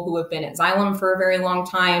world, people who have been at Xylem for a very long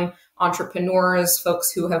time, entrepreneurs,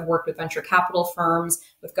 folks who have worked with venture capital firms,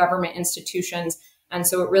 with government institutions. And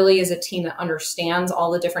so it really is a team that understands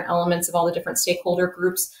all the different elements of all the different stakeholder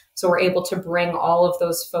groups. So we're able to bring all of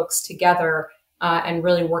those folks together and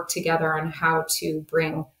really work together on how to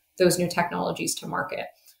bring those new technologies to market.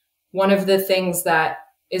 One of the things that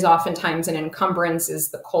is oftentimes an encumbrance is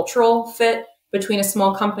the cultural fit between a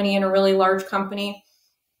small company and a really large company.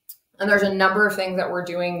 And there's a number of things that we're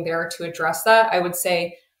doing there to address that. I would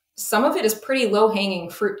say some of it is pretty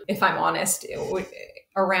low-hanging fruit, if I'm honest,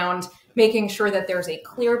 around making sure that there's a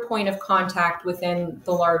clear point of contact within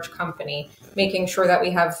the large company, making sure that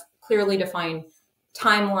we have clearly defined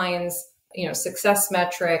timelines, success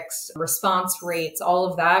metrics, response rates, all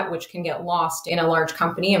of that, which can get lost in a large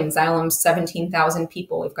company. And Xylem's 17,000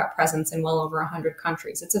 people. We've got presence in well over 100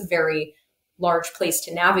 countries. It's a very large place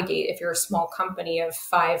to navigate if you're a small company of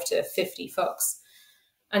 5 to 50 folks.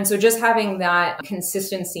 And so just having that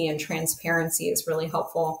consistency and transparency is really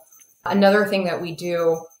helpful. Another thing that we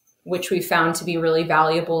do which we found to be really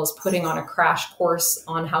valuable, is putting on a crash course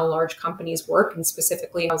on how large companies work and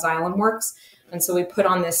specifically how Xylem works. And so we put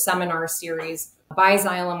on this seminar series by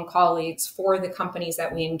Xylem colleagues for the companies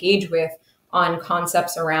that we engage with on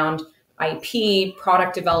concepts around IP,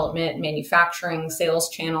 product development, manufacturing, sales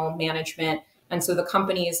channel management. And so the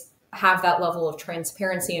companies have that level of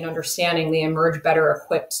transparency and understanding. They emerge better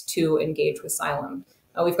equipped to engage with Xylem.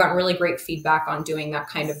 We've gotten really great feedback on doing that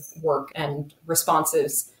kind of work and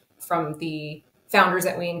responses from the founders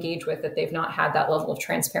that we engage with, that they've not had that level of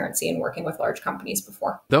transparency in working with large companies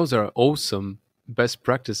before. Those are awesome best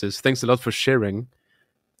practices. Thanks a lot for sharing.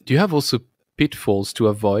 Do you have also pitfalls to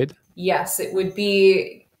avoid? Yes, it would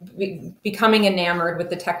be becoming enamored with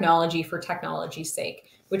the technology for technology's sake,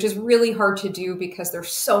 which is really hard to do because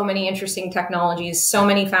there's so many interesting technologies, so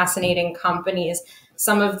many fascinating companies.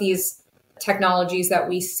 Some of these technologies that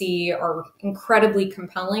we see are incredibly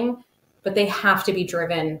compelling, but they have to be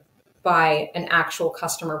driven by an actual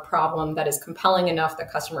customer problem that is compelling enough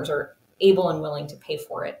that customers are able and willing to pay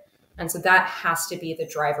for it. And so that has to be the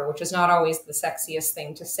driver, which is not always the sexiest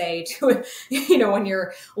thing to say to, when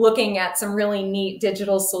you're looking at some really neat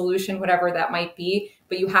digital solution, whatever that might be,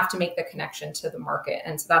 but you have to make the connection to the market.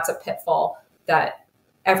 And so that's a pitfall that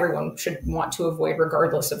everyone should want to avoid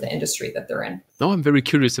regardless of the industry that they're in. Now I'm very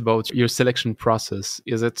curious about your selection process.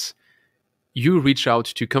 Is it you reach out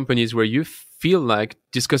to companies where you feel like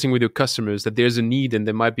discussing with your customers that there's a need and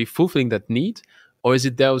they might be fulfilling that need? Or is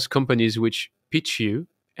it those companies which pitch you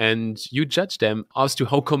and you judge them as to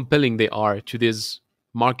how compelling they are to these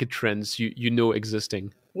market trends you know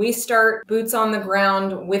existing? We start boots on the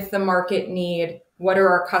ground with the market need. What are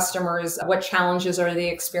our customers? What challenges are they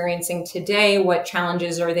experiencing today? What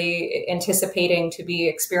challenges are they anticipating to be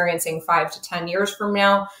experiencing 5 to 10 years from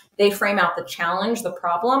now? They frame out the challenge, the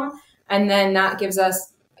problem, and then that gives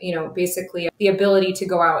us basically the ability to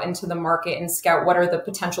go out into the market and scout what are the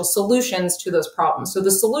potential solutions to those problems. So the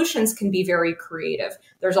solutions can be very creative.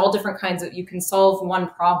 There's all different kinds of, you can solve one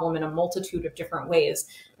problem in a multitude of different ways.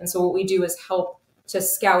 And so what we do is help to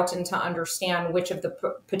scout and to understand which of the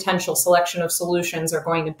potential selection of solutions are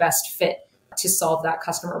going to best fit to solve that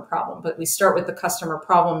customer problem. But we start with the customer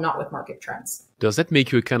problem, not with market trends. Does that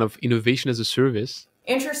make you a kind of innovation as a service?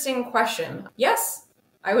 Interesting question. Yes.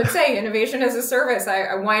 I would say innovation as a service.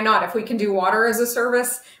 Why not? If we can do water as a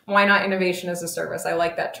service, why not innovation as a service? I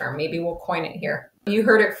like that term. Maybe we'll coin it here. You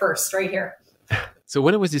heard it first, right here. So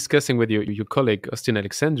when I was discussing with your colleague, Austin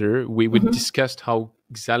Alexander, we discussed how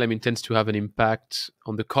Xylem intends to have an impact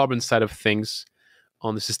on the carbon side of things,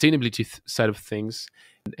 on the sustainability side of things,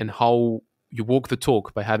 and how you walk the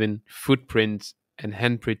talk by having footprint and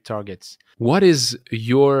handprint targets. What is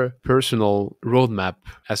your personal roadmap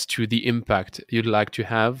as to the impact you'd like to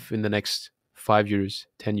have in the next 5 years,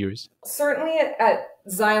 10 years? Certainly at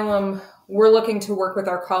Xylem, we're looking to work with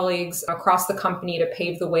our colleagues across the company to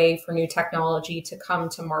pave the way for new technology to come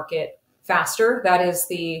to market faster. That is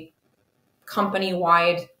the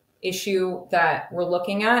company-wide issue that we're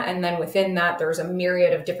looking at. And then within that, there's a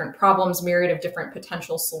myriad of different problems, myriad of different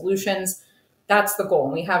potential solutions. That's the goal.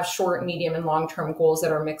 And we have short, medium, and long-term goals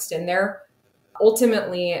that are mixed in there.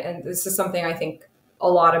 Ultimately, and this is something I think a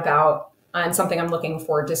lot about and something I'm looking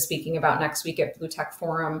forward to speaking about next week at Blue Tech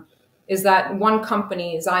Forum, is that one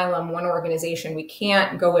company, Xylem, one organization, we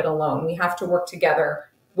can't go it alone. We have to work together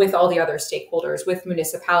with all the other stakeholders, with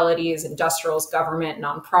municipalities, industrials, government,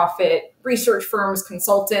 nonprofit, research firms,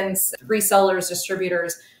 consultants, resellers,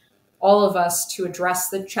 distributors, all of us to address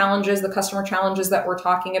the challenges, the customer challenges that we're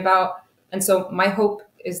talking about. And so my hope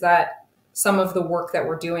is that some of the work that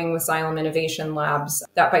we're doing with Xylem Innovation Labs,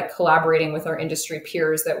 that by collaborating with our industry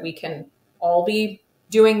peers, that we can all be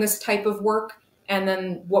doing this type of work. And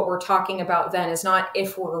then what we're talking about then is not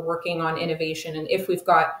if we're working on innovation and if we've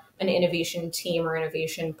got an innovation team or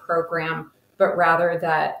innovation program, but rather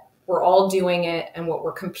that we're all doing it. And what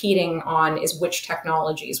we're competing on is which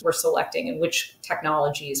technologies we're selecting and which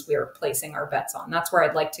technologies we're placing our bets on. That's where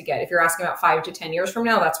I'd like to get. If you're asking about 5 to 10 years from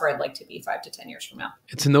now, that's where I'd like to be 5 to 10 years from now.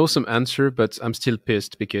 It's an awesome answer, but I'm still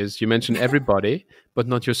pissed because you mentioned everybody, but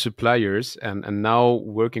not your suppliers. And now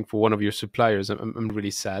working for one of your suppliers, I'm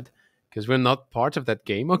really sad because we're not part of that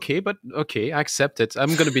game. Okay, I accept it.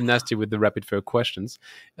 I'm going to be nasty with the rapid fire questions.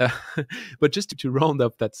 But just to round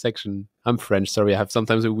up that section, I'm French. Sorry, I have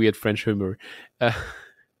sometimes a weird French humor.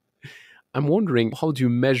 I'm wondering, how do you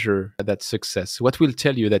measure that success? What will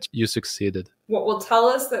tell you that you succeeded? What will tell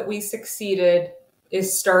us that we succeeded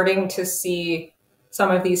is starting to see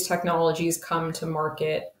some of these technologies come to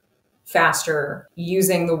market faster,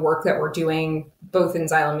 using the work that we're doing both in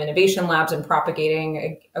Xylem Innovation Labs and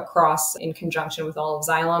propagating across in conjunction with all of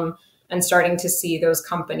Xylem, and starting to see those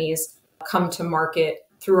companies come to market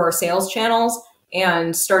through our sales channels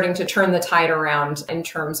and starting to turn the tide around in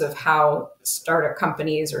terms of how startup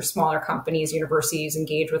companies or smaller companies, universities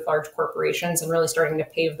engage with large corporations, and really starting to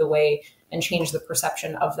pave the way and change the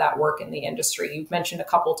perception of that work in the industry. You've mentioned a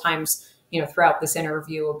couple of times, throughout this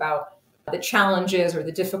interview about the challenges or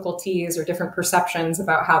the difficulties or different perceptions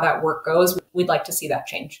about how that work goes. We'd like to see that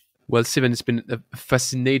change. Well, Sivan, it's been a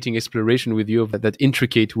fascinating exploration with you of that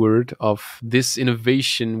intricate world of this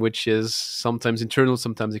innovation, which is sometimes internal,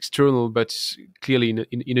 sometimes external, but clearly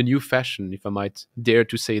in a new fashion, if I might dare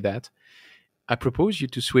to say that. I propose you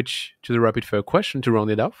to switch to the rapid fire question to round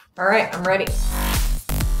it off. All right, I'm ready.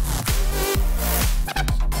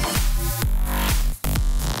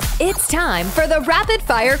 It's time for the rapid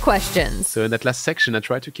fire questions. So in that last section, I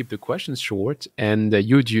try to keep the questions short, and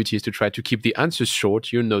your duty is to try to keep the answers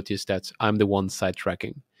short. You'll notice that I'm the one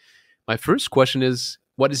sidetracking. My first question is,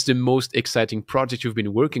 what is the most exciting project you've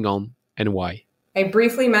been working on and why? I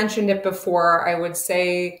briefly mentioned it before. I would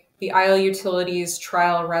say the Isle Utilities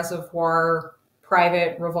Trial Reservoir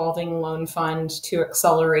private revolving loan fund to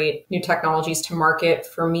accelerate new technologies to market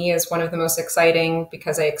for me is one of the most exciting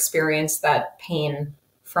because I experienced that pain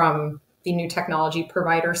from the new technology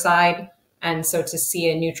provider side. And so to see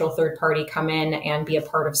a neutral third party come in and be a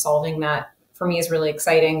part of solving that for me is really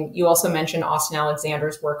exciting. You also mentioned Austin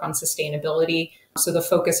Alexander's work on sustainability. So the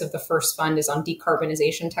focus of the first fund is on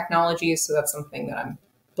decarbonization technologies. So that's something that I'm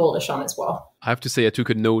bullish on as well. I have to say I took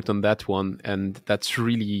a note on that one, and that's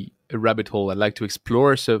really a rabbit hole I'd like to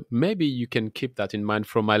explore. So maybe you can keep that in mind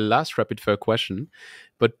for my last rapid fire question.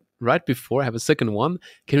 But right before I have a second one,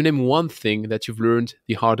 can you name one thing that you've learned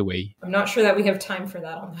the hard way? I'm not sure that we have time for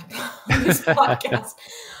that on this podcast.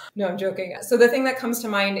 No, I'm joking. So the thing that comes to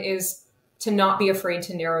mind is to not be afraid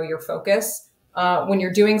to narrow your focus. When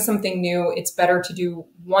you're doing something new, it's better to do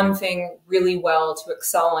one thing really well to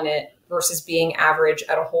excel in it versus being average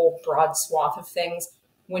at a whole broad swath of things.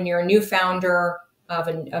 When you're a new founder of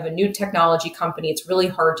a new technology company, it's really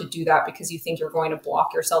hard to do that because you think you're going to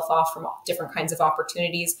block yourself off from different kinds of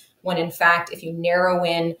opportunities. When in fact, if you narrow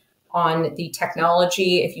in on the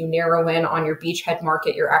technology, if you narrow in on your beachhead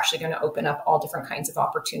market, you're actually going to open up all different kinds of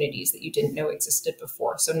opportunities that you didn't know existed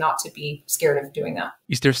before. So not to be scared of doing that.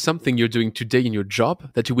 Is there something you're doing today in your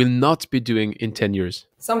job that you will not be doing in 10 years?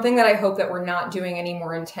 Something that I hope that we're not doing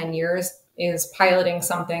anymore in 10 years is piloting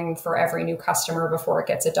something for every new customer before it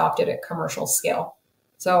gets adopted at commercial scale.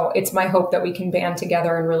 So it's my hope that we can band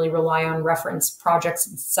together and really rely on reference projects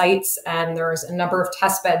and sites. And there's a number of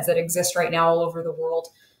test beds that exist right now all over the world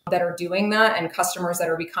that are doing that, and customers that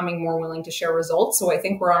are becoming more willing to share results. So I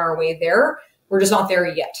think we're on our way there. We're just not there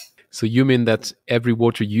yet. So you mean that every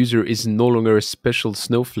water user is no longer a special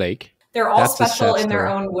snowflake? They're all special in their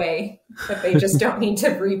own way, but they just don't need to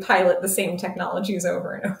repilot the same technologies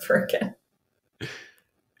over and over again.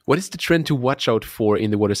 What is the trend to watch out for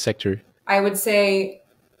in the water sector? I would say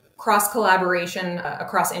cross-collaboration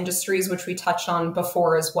across industries, which we touched on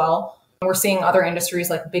before as well. We're seeing other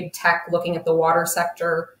industries like big tech looking at the water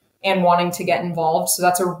sector and wanting to get involved. So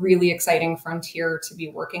that's a really exciting frontier to be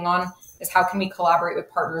working on, is how can we collaborate with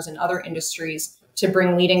partners in other industries to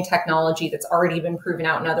bring leading technology that's already been proven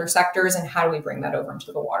out in other sectors, and how do we bring that over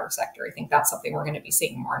into the water sector? I think that's something we're going to be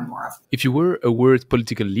seeing more and more of. If you were a world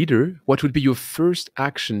political leader, what would be your first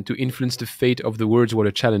action to influence the fate of the world's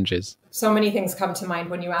water challenges? So many things come to mind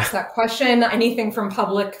when you ask that question. Anything from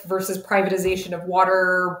public versus privatization of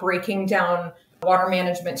water, breaking down water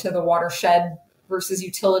management to the watershed versus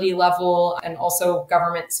utility level, and also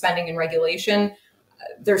government spending and regulation.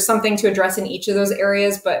 There's something to address in each of those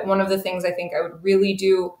areas, but one of the things I think I would really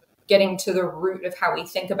do, getting to the root of how we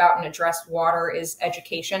think about and address water, is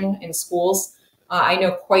education in schools. I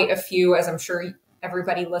know quite a few, as I'm sure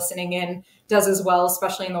everybody listening in does as well,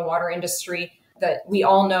 especially in the water industry, that we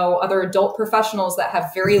all know other adult professionals that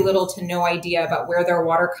have very little to no idea about where their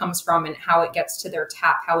water comes from and how it gets to their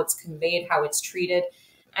tap, how it's conveyed, how it's treated.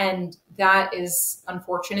 And that is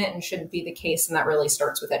unfortunate and shouldn't be the case. And that really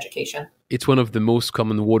starts with education. It's one of the most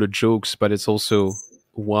common water jokes, but it's also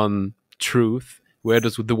one truth. Where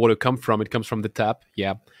does the water come from? It comes from the tap.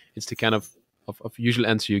 Yeah, it's the kind of usual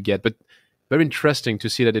answer you get. But very interesting to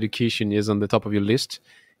see that education is on the top of your list.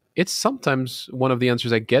 It's sometimes one of the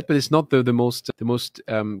answers I get, but it's not the most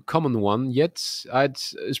common one. Yet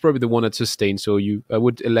it's probably the one that sustains. So I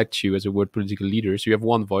would elect you as a world political leader. So you have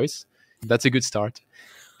one voice. That's a good start.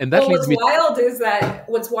 And that what's wild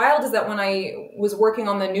is that when I was working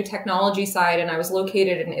on the new technology side and I was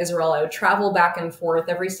located in Israel, I would travel back and forth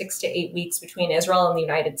every 6 to 8 weeks between Israel and the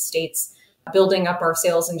United States, building up our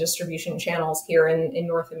sales and distribution channels here in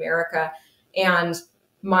North America. And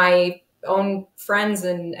my own friends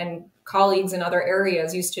and colleagues in other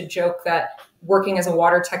areas used to joke that working as a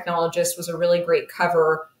water technologist was a really great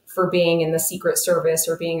cover for being in the Secret Service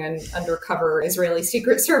or being an undercover Israeli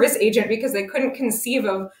Secret Service agent, because they couldn't conceive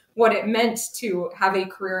of what it meant to have a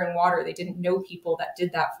career in water. They didn't know people that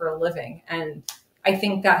did that for a living. And I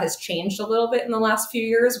think that has changed a little bit in the last few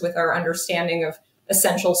years with our understanding of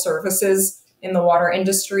essential services in the water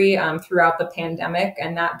industry throughout the pandemic,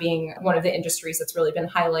 and that being one of the industries that's really been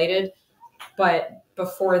highlighted. But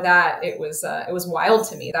before that, it was wild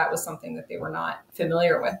to me. That was something that they were not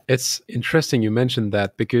familiar with. It's interesting you mentioned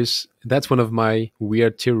that, because that's one of my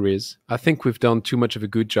weird theories. I think we've done too much of a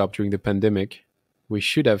good job during the pandemic. We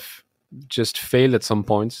should have just failed at some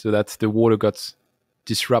point so that the water got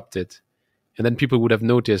disrupted. And then people would have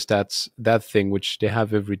noticed that that thing which they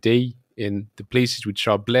have every day in the places which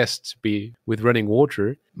are blessed to be with running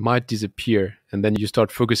water might disappear. And then you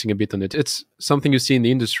start focusing a bit on it. It's something you see in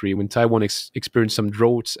the industry. When Taiwan experienced some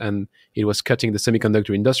droughts and it was cutting the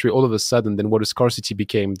semiconductor industry, all of a sudden, then water scarcity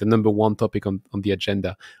became the number one topic on the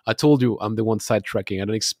agenda. I told you I'm the one sidetracking. I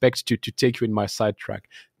don't expect to take you in my sidetrack.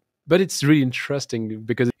 But it's really interesting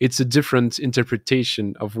because it's a different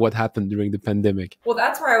interpretation of what happened during the pandemic. Well,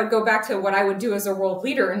 that's where I would go back to what I would do as a world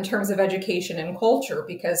leader in terms of education and culture,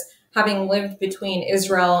 because having lived between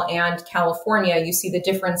Israel and California, you see the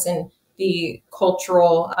difference in the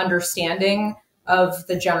cultural understanding of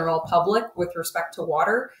the general public with respect to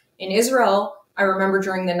water. In Israel, I remember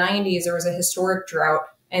during the 90s, there was a historic drought,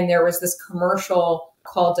 and there was this commercial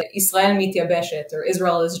called Xylem Innovation Labs, or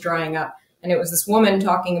Israel is drying up. And it was this woman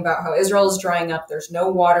talking about how Israel is drying up. There's no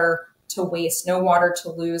water to waste, no water to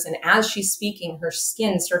lose. And as she's speaking, her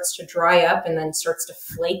skin starts to dry up and then starts to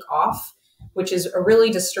flake off, which is a really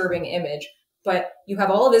disturbing image. But you have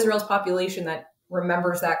all of Israel's population that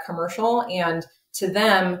remembers that commercial. And to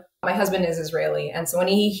them, my husband is Israeli. And so when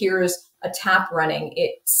he hears a tap running,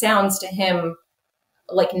 it sounds to him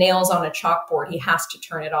like nails on a chalkboard. He has to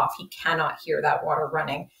turn it off. He cannot hear that water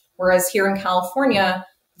running. Whereas here in California,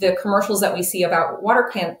 the commercials that we see about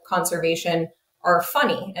water conservation are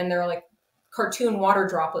funny, and they're like cartoon water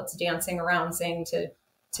droplets dancing around saying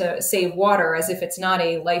to save water, as if it's not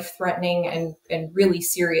a life-threatening and really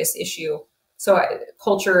serious issue. So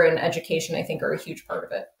culture and education, I think, are a huge part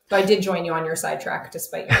of it. So I did join you on your sidetrack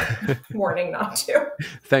despite your warning not to.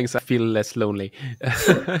 Thanks, I feel less lonely.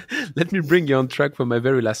 Let me bring you on track for my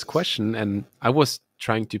very last question. And I was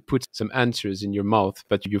trying to put some answers in your mouth,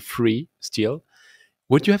 but you're free still.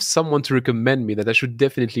 Would you have someone to recommend me that I should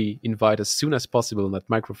definitely invite as soon as possible on that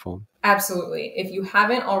microphone? Absolutely. If you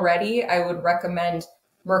haven't already, I would recommend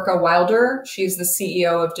Mirka Wilder. She's the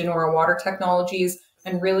CEO of Denora Water Technologies,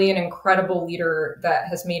 and really an incredible leader that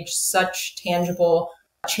has made such tangible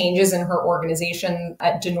changes in her organization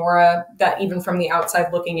at Denora that even from the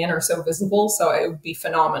outside looking in are so visible. So it would be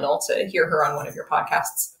phenomenal to hear her on one of your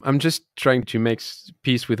podcasts. I'm just trying to make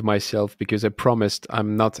peace with myself, because I promised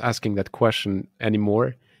I'm not asking that question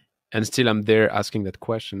anymore. And still I'm there asking that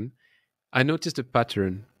question. I noticed a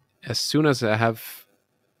pattern. As soon as I have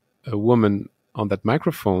a woman on that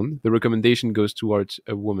microphone, the recommendation goes towards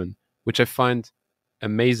a woman, which I find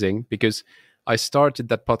amazing, because I started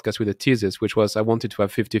that podcast with a thesis, which was I wanted to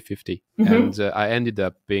have 50-50. Mm-hmm. And I ended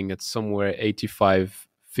up being at somewhere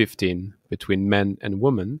 85-15 between men and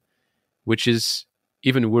women, which is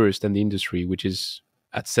even worse than the industry, which is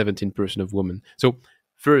at 17% of women. So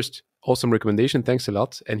first, awesome recommendation. Thanks a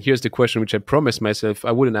lot. And here's the question, which I promised myself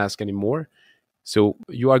I wouldn't ask anymore. So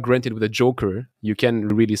you are granted with a joker. You can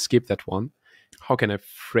really skip that one. How can I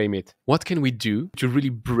frame it? What can we do to really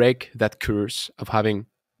break that curse of having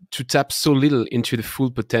to tap so little into the full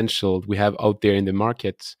potential we have out there in the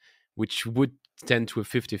market, which would tend to a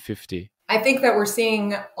 50-50? I think that we're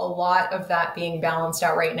seeing a lot of that being balanced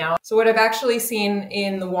out right now. So what I've actually seen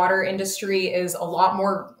in the water industry is a lot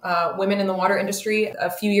more women in the water industry. A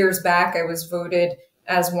few years back, I was voted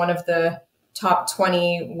as one of the top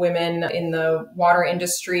 20 women in the water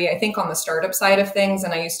industry, I think on the startup side of things.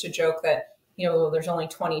 And I used to joke that, you know, there's only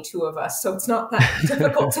 22 of us, so it's not that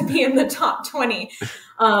difficult to be in the top 20.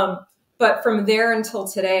 But from there until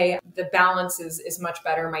today, the balance is much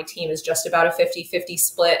better. My team is just about a 50-50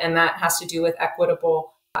 split, and that has to do with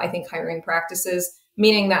equitable, I think, hiring practices,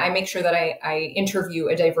 meaning that I make sure that I interview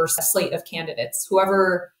a diverse slate of candidates.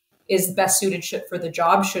 Whoever is best suited for the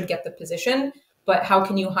job should get the position, but how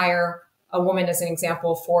can you hire a woman, as an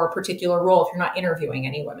example, for a particular role if you're not interviewing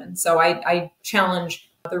any women? So I challenge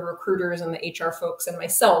the recruiters and the HR folks and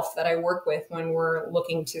myself that I work with when we're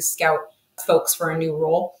looking to scout folks for a new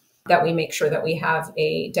role, that we make sure that we have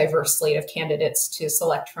a diverse slate of candidates to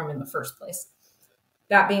select from in the first place.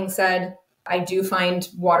 That being said, I do find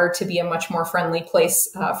water to be a much more friendly place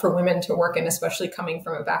for women to work in, especially coming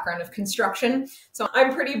from a background of construction. So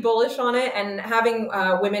I'm pretty bullish on it. And having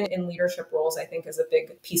women in leadership roles, I think, is a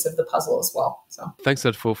big piece of the puzzle as well. So thanks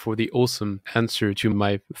for the awesome answer to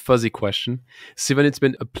my fuzzy question. Sivan, it's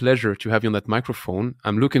been a pleasure to have you on that microphone.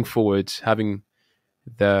 I'm looking forward to having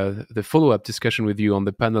the follow-up discussion with you on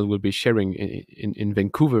the panel we'll be sharing in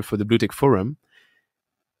Vancouver for the BlueTech Forum.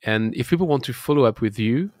 And if people want to follow up with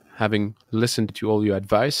you, having listened to all your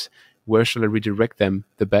advice, where shall I redirect them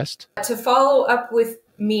the best? To follow up with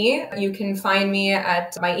me, you can find me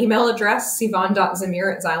at my email address,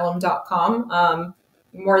 sivan.zamir@xylem.com.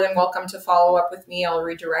 More than welcome to follow up with me. I'll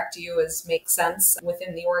redirect you as makes sense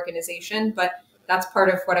within the organization. But that's part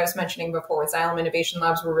of what I was mentioning before with Xylem Innovation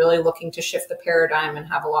Labs. We're really looking to shift the paradigm and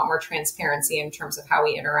have a lot more transparency in terms of how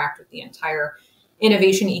we interact with the entire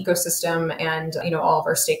innovation ecosystem and, all of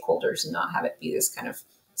our stakeholders, and not have it be this kind of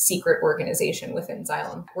secret organization within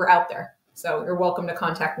Xylem. We're out there. So you're welcome to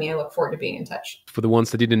contact me. I look forward to being in touch. For the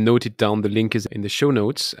ones that didn't note it down, the link is in the show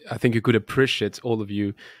notes. I think you could appreciate, all of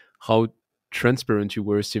you, how transparent you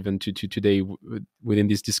were, Sivan, to today within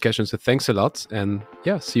this discussion. So thanks a lot. And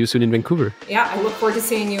see you soon in Vancouver. Yeah, I look forward to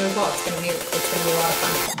seeing you as well. It's going to be a lot of fun.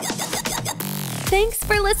 Thanks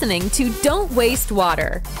for listening to Don't Waste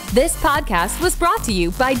Water. This podcast was brought to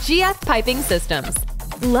you by GF Piping Systems.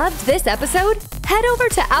 Loved this episode? Head over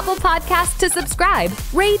to Apple Podcasts to subscribe,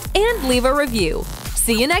 rate, and leave a review.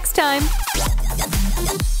 See you next time.